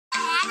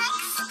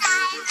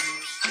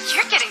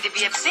You're getting to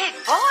be a big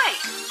boy.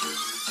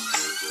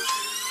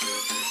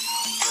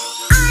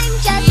 I'm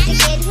just a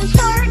kid who's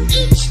 4.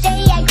 Each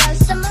day I grow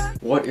some more.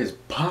 What is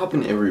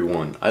poppin',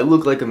 everyone? I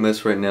look like a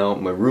mess right now.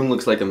 My room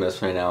looks like a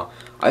mess right now.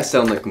 I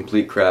sound like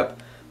complete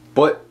crap.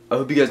 But I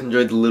hope you guys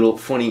enjoyed the little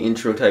funny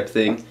intro type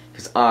thing,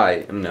 because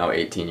I am now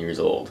 18 years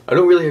old. I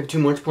don't really have too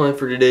much planned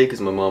for today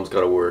because my mom's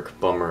got to work.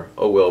 Bummer.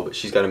 Oh well, but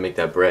she's got to make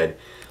that bread.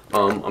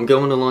 I'm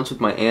going to lunch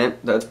with my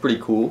aunt. That's pretty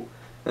cool.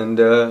 And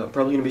I'm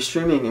probably going to be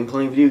streaming and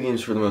playing video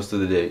games for the most of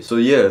the day. So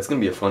yeah, it's going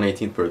to be a fun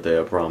 18th birthday,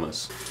 I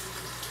promise.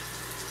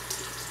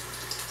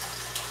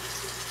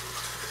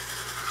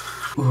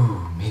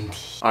 Ooh, minty.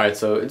 Alright,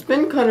 so it's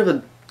been kind of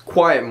a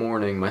quiet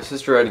morning. My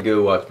sister had to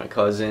go watch my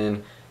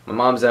cousin. My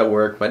mom's at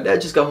work. My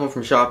dad just got home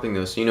from shopping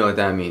though, so you know what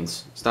that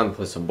means. It's time to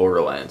play some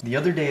Borderlands. The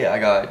other day I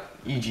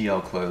got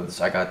EGL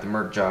clothes. I got the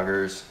Merc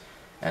joggers,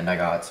 and I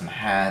got some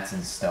hats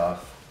and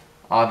stuff.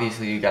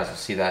 Obviously you guys will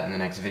see that in the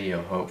next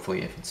video,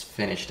 hopefully, if it's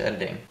finished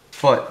editing.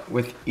 But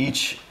with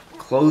each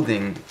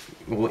clothing,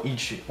 well,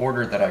 each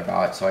order that I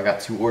got, so I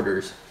got 2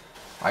 orders,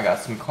 I got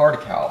some car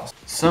decals.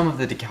 Some of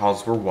the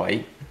decals were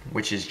white,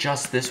 which is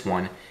just this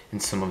one,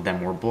 and some of them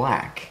were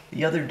black.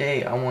 The other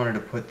day I wanted to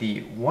put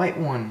the white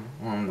one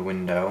on the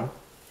window,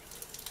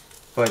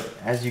 but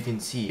as you can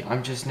see,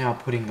 I'm just now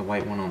putting the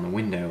white one on the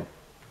window.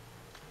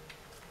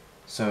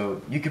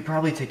 So you could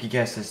probably take a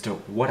guess as to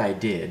what I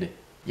did.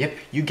 Yep,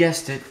 you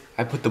guessed it,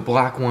 I put the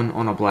black one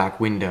on a black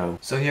window.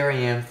 So here I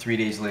am 3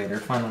 days later,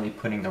 finally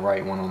putting the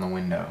right one on the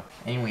window.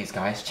 Anyways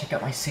guys, check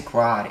out my sick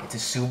rod. It's a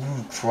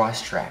Subaru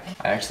Crosstrek.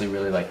 I actually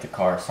really like the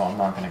car, so I'm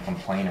not gonna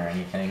complain or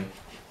anything.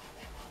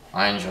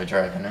 I enjoy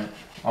driving it.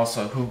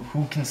 Also,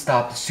 who can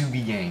stop the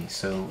Subi gang?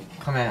 So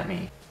come at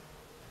me.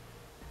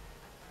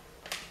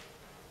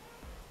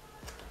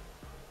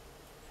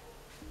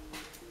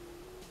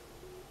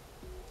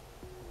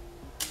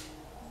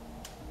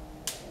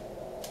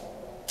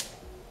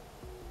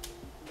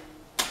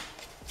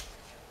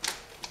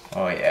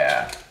 Oh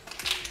yeah.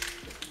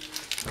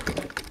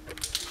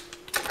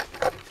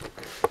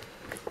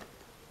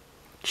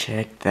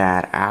 Check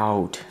that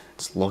out.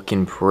 It's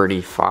looking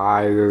pretty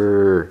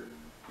fire.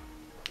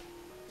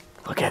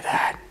 Look at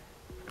that.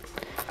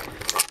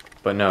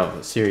 But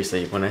no,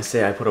 seriously, when I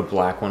say I put a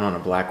black one on a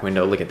black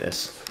window, look at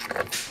this.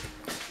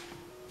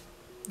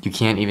 You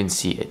can't even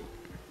see it.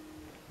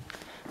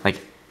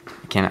 Like,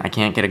 I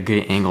can't get a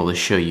good angle to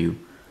show you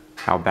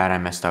how bad I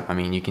messed up. I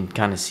mean, you can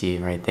kind of see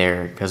it right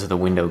there because of the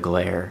window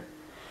glare.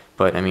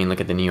 But, I mean, look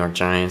at the New York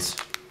Giants.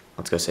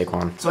 Let's go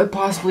Saquon. So I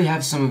possibly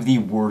have some of the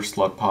worst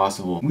luck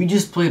possible. We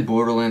just played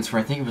Borderlands for,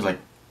 I think it was like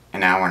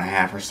an hour and a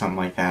half or something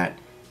like that.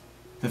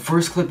 The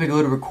first clip I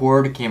go to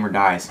record, the camera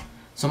dies.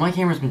 So my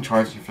camera's been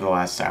charging for the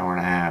last hour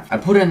and a half. I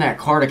put in that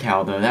car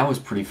decal though, that was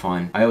pretty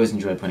fun. I always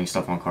enjoy putting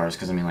stuff on cars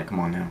because I mean, like, come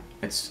on now.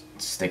 It's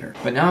a sticker.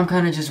 But now I'm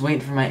kind of just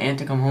waiting for my aunt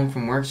to come home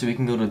from work so we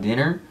can go to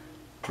dinner.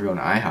 We're going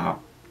to IHOP.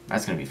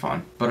 That's gonna be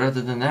fun. But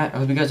other than that, I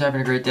hope you guys are having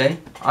a great day.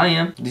 I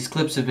am. These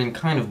clips have been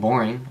kind of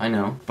boring, I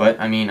know. But,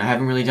 I mean, I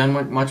haven't really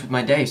done much with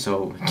my day,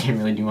 so I can't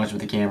really do much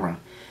with the camera.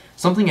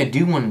 Something I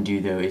do want to do,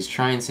 though, is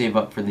try and save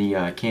up for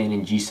the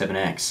Canon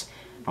G7X.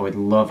 I would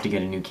love to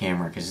get a new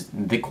camera, because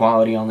the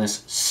quality on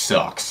this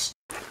sucks.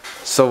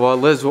 So,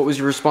 Liz, what was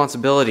your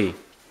responsibility?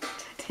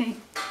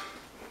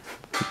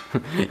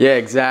 Yeah,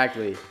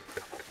 exactly.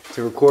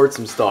 To record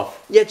some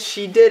stuff. Yet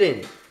she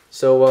didn't.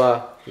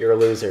 So, you're a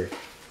loser.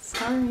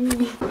 Sorry.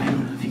 I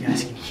don't know if you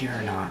guys can hear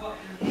or not,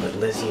 but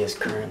Lizzie is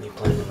currently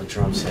playing on the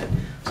drum set,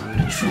 so I'm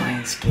gonna try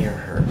and scare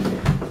her.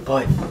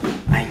 But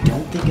I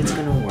don't think it's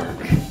gonna work,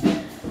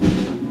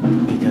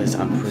 because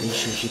I'm pretty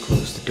sure she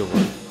closed the door.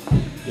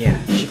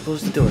 Yeah, she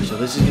closed the door, so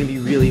this is gonna be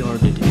really hard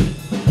to do.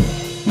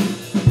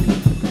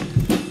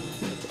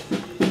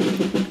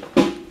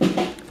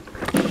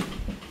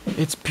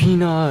 It's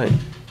Peanut!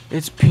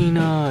 It's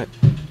Peanut!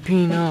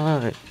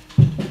 Peanut!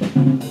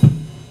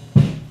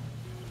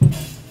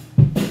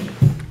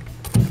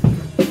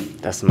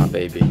 That's my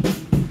baby.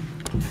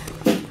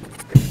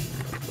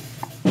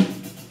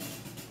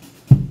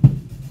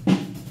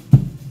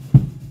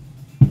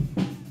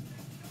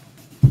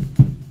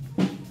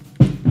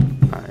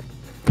 Alright.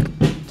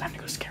 Time to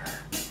go scare her.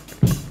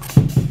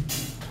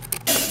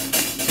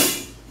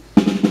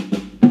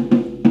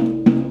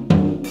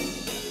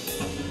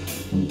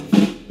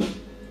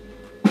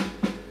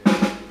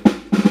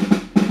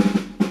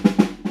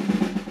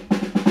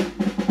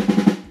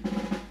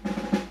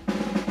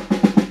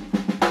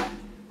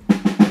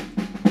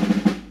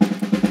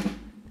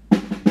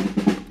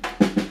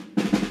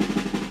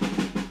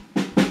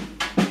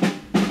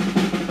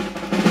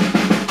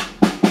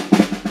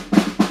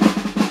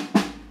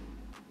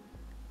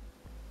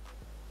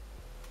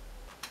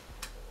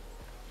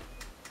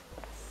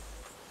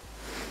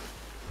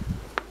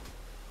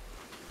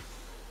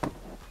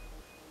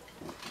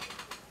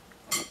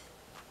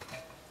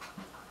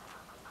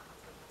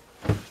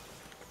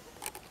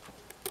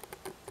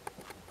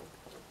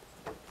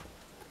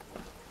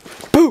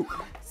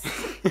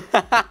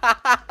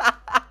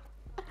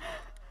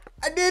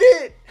 I did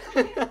it!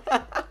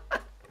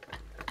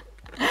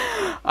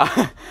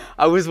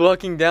 I was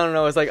walking down and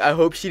I was like, I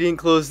hope she didn't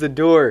close the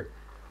door.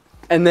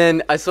 And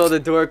then I saw the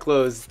door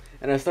close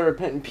and I started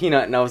petting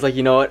Peanut and I was like,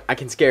 you know what? I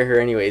can scare her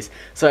anyways.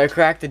 So I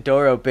cracked the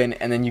door open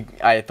and then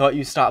I thought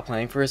you stopped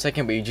playing for a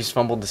second, but you just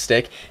fumbled the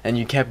stick and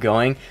you kept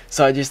going.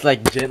 So I just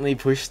like gently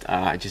pushed,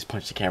 I just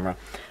punched the camera.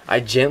 I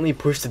gently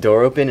pushed the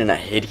door open and I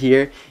hid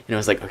here and I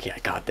was like, okay, I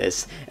got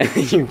this. And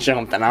then you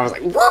jumped and I was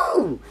like,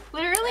 whoa!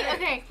 Literally?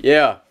 Okay.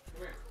 Yeah.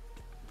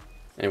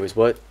 Anyways,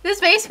 what? This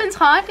basement's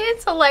haunted,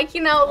 so like,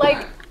 you know,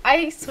 like,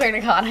 I swear to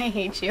God, I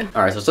hate you.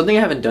 Alright, so something I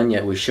haven't done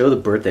yet was show the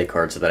birthday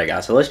cards that I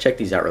got. So let's check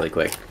these out really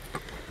quick.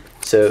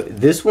 So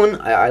this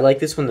one, I like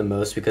this one the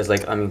most because,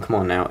 like, I mean, come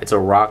on now. It's a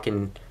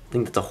rockin', I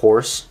think that's a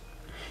horse.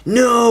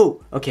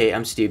 No! Okay,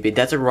 I'm stupid.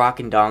 That's a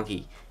rockin'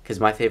 donkey because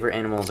my favorite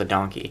animal is a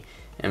donkey.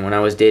 And when I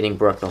was dating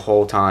Brooke the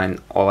whole time,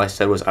 all I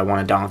said was, I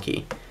want a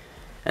donkey.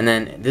 And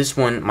then this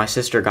one, my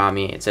sister got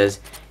me. It says,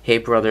 hey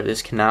brother,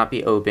 this cannot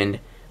be opened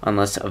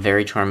unless a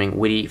very charming,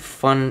 witty,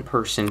 fun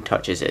person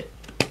touches it.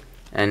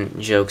 And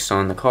jokes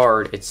on the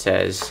card, it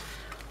says,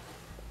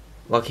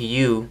 lucky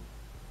you,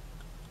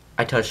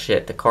 I touched it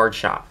at the card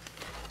shop.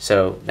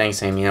 So,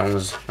 thanks Amy, that one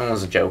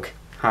was a joke.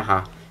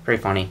 Haha, very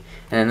funny.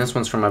 And then this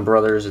one's from my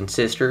brothers and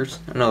sisters.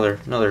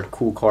 Another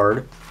cool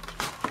card.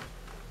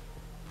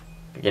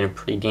 I'm getting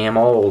pretty damn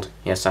old.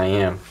 Yes, I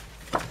am.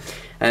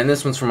 And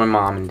this one's from my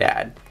mom and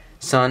dad.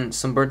 Son,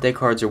 some birthday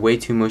cards are way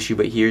too mushy,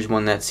 but here's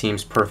one that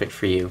seems perfect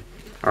for you.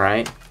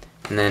 Alright?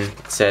 And then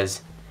it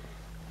says,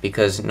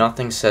 because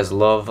nothing says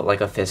love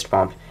like a fist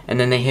bump. And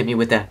then they hit me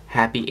with a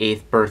happy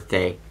 8th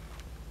birthday.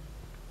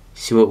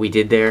 See what we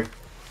did there?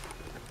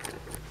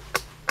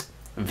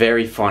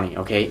 Very funny,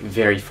 okay?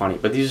 Very funny.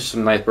 But these are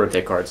some nice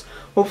birthday cards.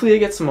 Hopefully I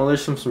get some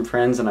others from some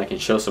friends and I can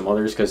show some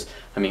others because,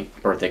 I mean,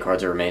 birthday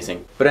cards are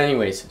amazing. But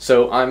anyways,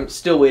 so I'm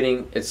still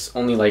waiting. It's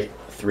only like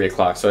 3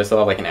 o'clock, so I still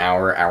have like an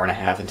hour and a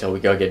half until we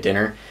go get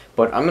dinner.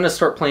 But I'm gonna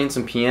start playing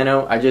some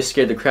piano. I just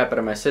scared the crap out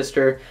of my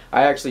sister.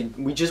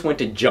 We just went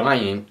to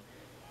Giant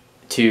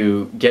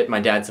to get my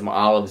dad some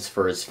olives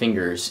for his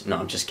fingers. No,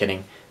 I'm just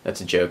kidding.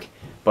 That's a joke.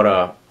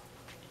 But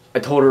I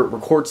told her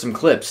record some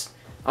clips.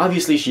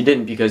 Obviously she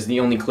didn't because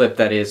the only clip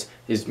that is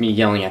me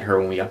yelling at her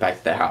when we got back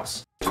to the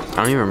house. I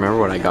don't even remember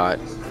what I got.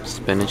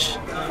 Spinach,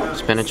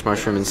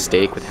 mushroom, and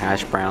steak with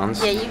hash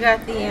browns. Yeah, you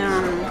got the,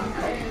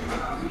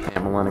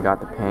 And Melina got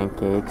the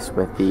pancakes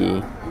with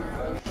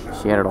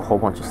she added a whole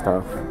bunch of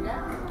stuff.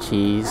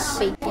 Cheese,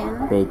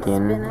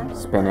 bacon,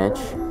 spinach,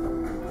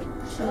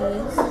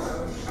 cheese,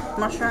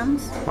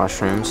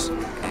 mushrooms.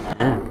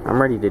 Yeah,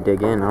 I'm ready to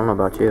dig in. I don't know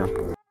about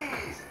you.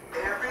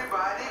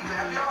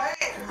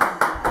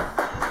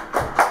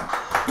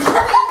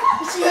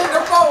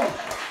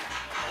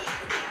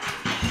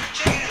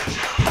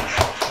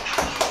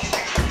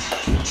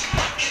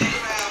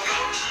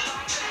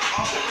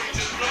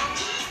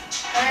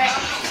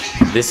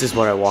 This is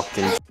what I walked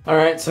in.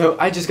 Alright, so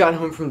I just got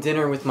home from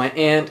dinner with my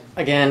aunt.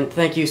 Again,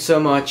 thank you so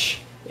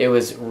much. It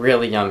was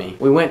really yummy.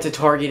 We went to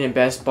Target and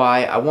Best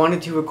Buy. I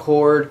wanted to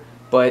record,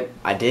 but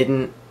I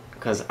didn't.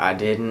 Because I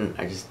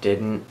just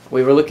didn't.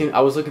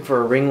 I was looking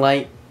for a ring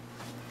light.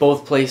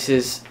 Both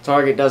places.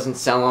 Target doesn't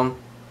sell them.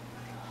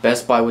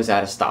 Best Buy was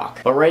out of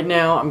stock. But right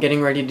now, I'm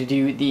getting ready to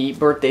do the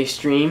birthday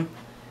stream.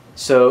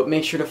 So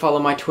make sure to follow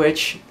my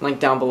Twitch, link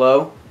down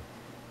below.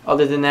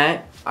 Other than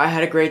that, I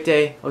had a great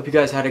day. Hope you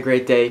guys had a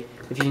great day.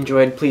 If you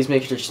enjoyed, please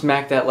make sure to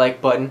smack that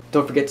like button.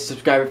 Don't forget to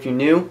subscribe if you're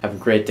new. Have a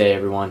great day,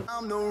 everyone.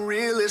 I'm the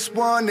realest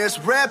one that's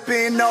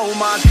reppin', oh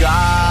my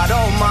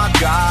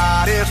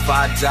God, if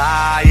I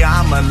die,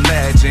 I'm a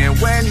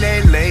legend. When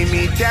they lay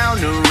me down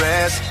to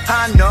rest,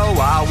 I know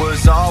I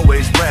was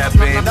always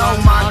reppin',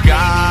 oh my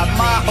God,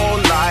 my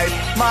whole life,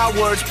 my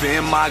words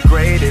been my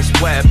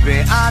greatest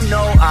weapon. I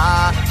know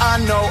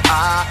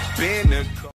I've been a